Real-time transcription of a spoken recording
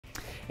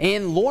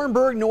In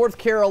Laurinburg, North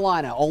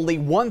Carolina, only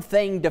one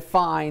thing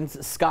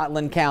defines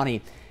Scotland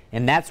County,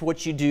 and that's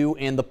what you do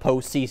in the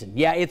postseason.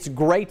 Yeah, it's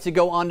great to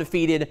go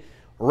undefeated,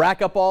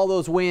 rack up all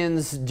those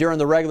wins during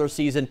the regular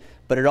season,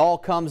 but it all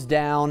comes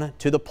down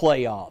to the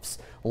playoffs.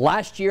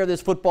 Last year,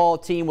 this football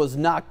team was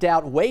knocked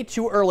out way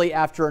too early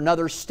after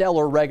another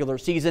stellar regular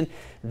season.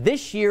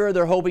 This year,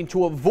 they're hoping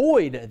to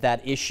avoid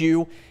that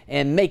issue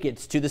and make it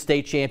to the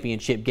state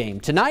championship game.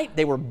 Tonight,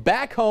 they were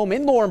back home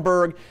in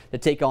Laurinburg to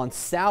take on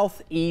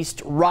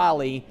Southeast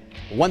Raleigh,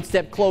 one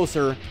step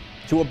closer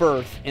to a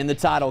berth in the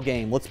title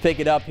game. Let's pick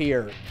it up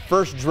here.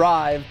 First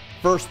drive,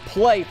 first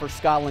play for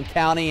Scotland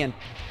County, and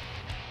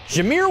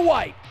Jameer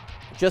White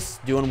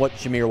just doing what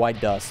Jameer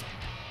White does.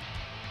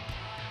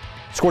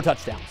 Score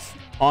touchdowns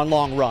on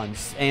long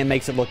runs and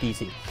makes it look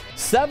easy.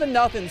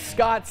 7-0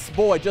 Scots,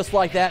 boy, just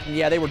like that, and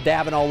yeah, they were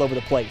dabbing all over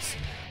the place.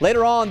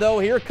 Later on, though,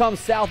 here comes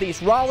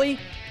Southeast Raleigh.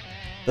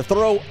 The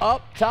throw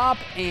up top,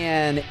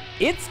 and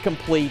it's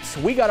complete.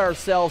 We got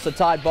ourselves a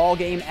tied ball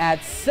game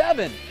at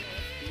 7.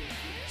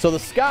 So the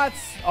Scots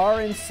are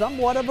in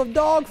somewhat of a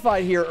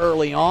dogfight here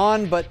early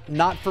on, but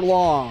not for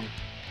long.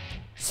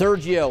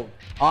 Sergio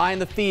eyeing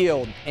the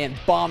field and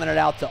bombing it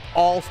out to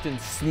Alston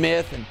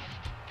Smith, and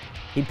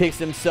he picks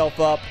himself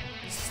up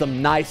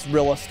some nice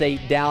real estate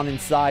down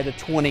inside the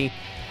 20,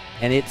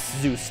 and it's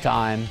Zeus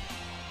time.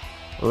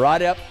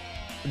 Right up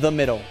the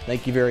middle.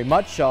 Thank you very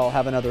much. I'll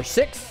have another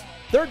 6.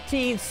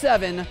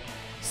 13-7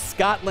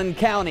 Scotland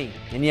County.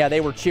 And yeah, they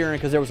were cheering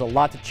because there was a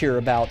lot to cheer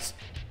about.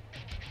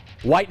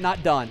 White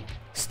not done.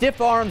 Stiff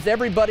arms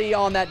everybody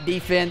on that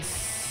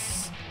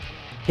defense.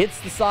 Hits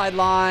the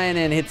sideline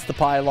and hits the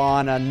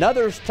pylon.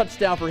 Another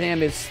touchdown for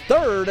him, his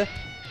third,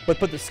 but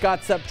put the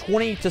Scots up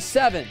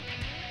 20-7.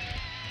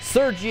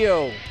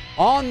 Sergio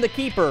on the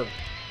keeper.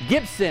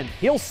 Gibson,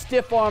 he'll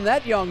stiff arm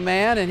that young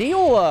man, and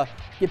he'll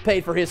get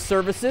paid for his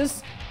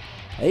services.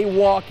 They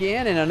walk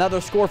in, and another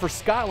score for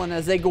Scotland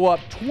as they go up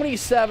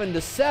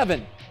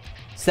 27-7.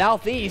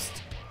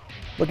 Southeast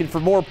looking for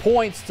more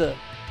points to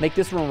make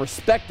this one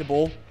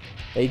respectable.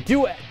 They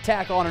do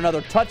tack on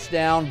another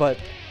touchdown, but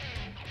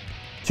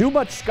too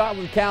much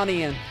Scotland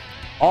County, and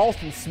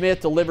Alston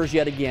Smith delivers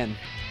yet again.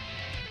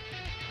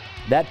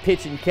 That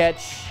pitch and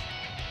catch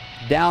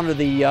down to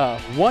the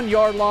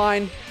 1-yard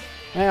line.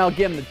 I'll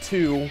give him the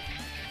 2.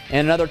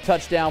 And another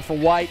touchdown for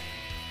White.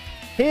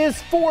 His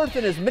 4th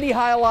and as many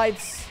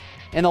highlights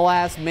in the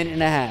last minute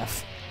and a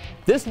half.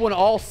 This one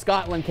all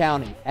Scotland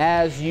County,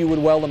 as you would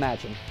well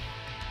imagine.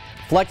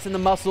 Flexing the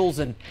muscles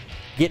and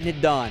getting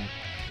it done.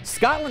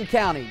 Scotland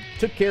County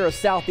took care of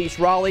Southeast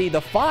Raleigh.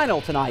 The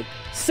final tonight,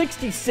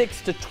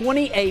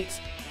 66-28.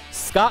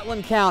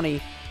 Scotland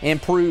County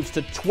improves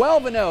to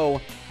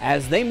 12-0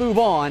 as they move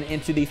on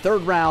into the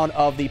third round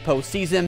of the postseason.